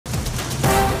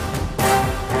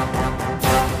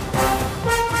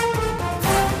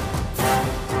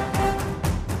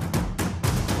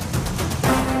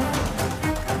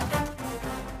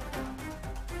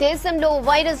దేశంలో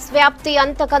వైరస్ వ్యాప్తి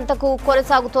అంతకంతకు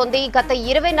కొనసాగుతోంది. గత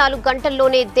 24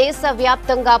 గంటల్లోనే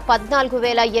దేశవ్యాప్తంగా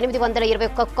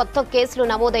 14,821 కొత్త కేసులు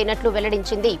నమోదైనట్లు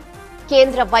వెల్లడించింది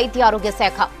కేంద్ర వైద్య ఆరోగ్య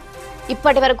శాఖ.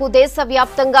 ఇప్పటివరకు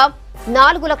దేశవ్యాప్తంగా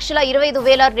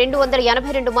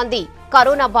 4,25,282 మంది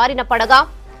కరోనా బారిన పడగా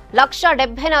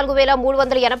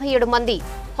 1,74,387 మంది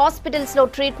హాస్పిటల్స్ లో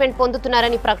ట్రీట్మెంట్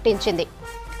పొందుతున్నారని ప్రకటించింది.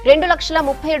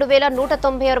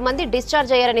 2,37,196 మంది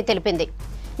డిశ్చార్జ్ అయ్యారని తెలిపింది.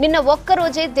 నిన్న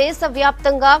ఒక్కరోజే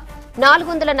దేశవ్యాప్తంగా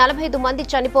 445 మంది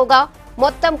చనిపోగా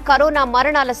మొత్తం కరోనా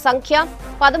మరణాల సంఖ్య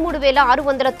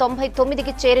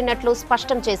 13,699కి చేరినట్లు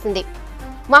స్పష్టం చేసింది.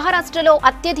 మహారాష్ట్రలో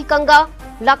అత్యధికంగా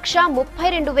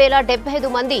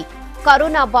 1,32,075 మంది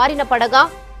కరోనా బారిన పడగా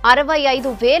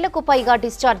 65,000కు పైగా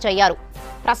డిశ్చార్జ్ అయ్యారు.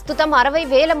 ప్రస్తుతం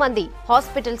 60,000 మంది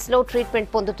హాస్పిటల్స్ లో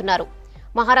ట్రీట్మెంట్ పొందుతున్నారు.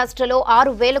 మహారాష్ట్రలో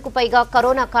 6,000కు పైగా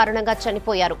కరోనా కారణంగా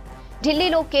చనిపోయారు.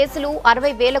 ఢిల్లీలో కేసులు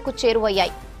 60,000కు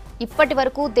చేరువయ్యాయి. ఇప్పటి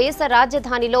వరకు దేశ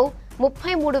రాజధానిలో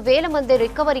 33,000 మంది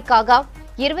రికవరీ కాగా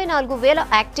 24,000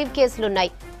 యాక్టివ్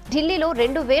కేసులున్నాయి. ఢిల్లీలో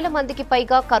 2,000 మందికి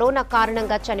పైగా కరోనా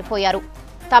కారణంగా చనిపోయారు.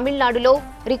 తమిళనాడులో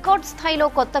రికార్డ్ స్థాయిలో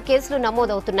కొత్త కేసులు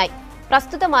నమోదవుతున్నాయి.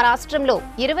 ప్రస్తుతం ఆ రాష్ట్రంలో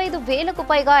 25,000కు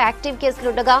పైగా యాక్టివ్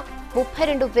కేసులుండగా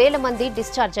 32,000 మంది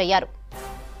డిశ్చార్జ్ అయ్యారు.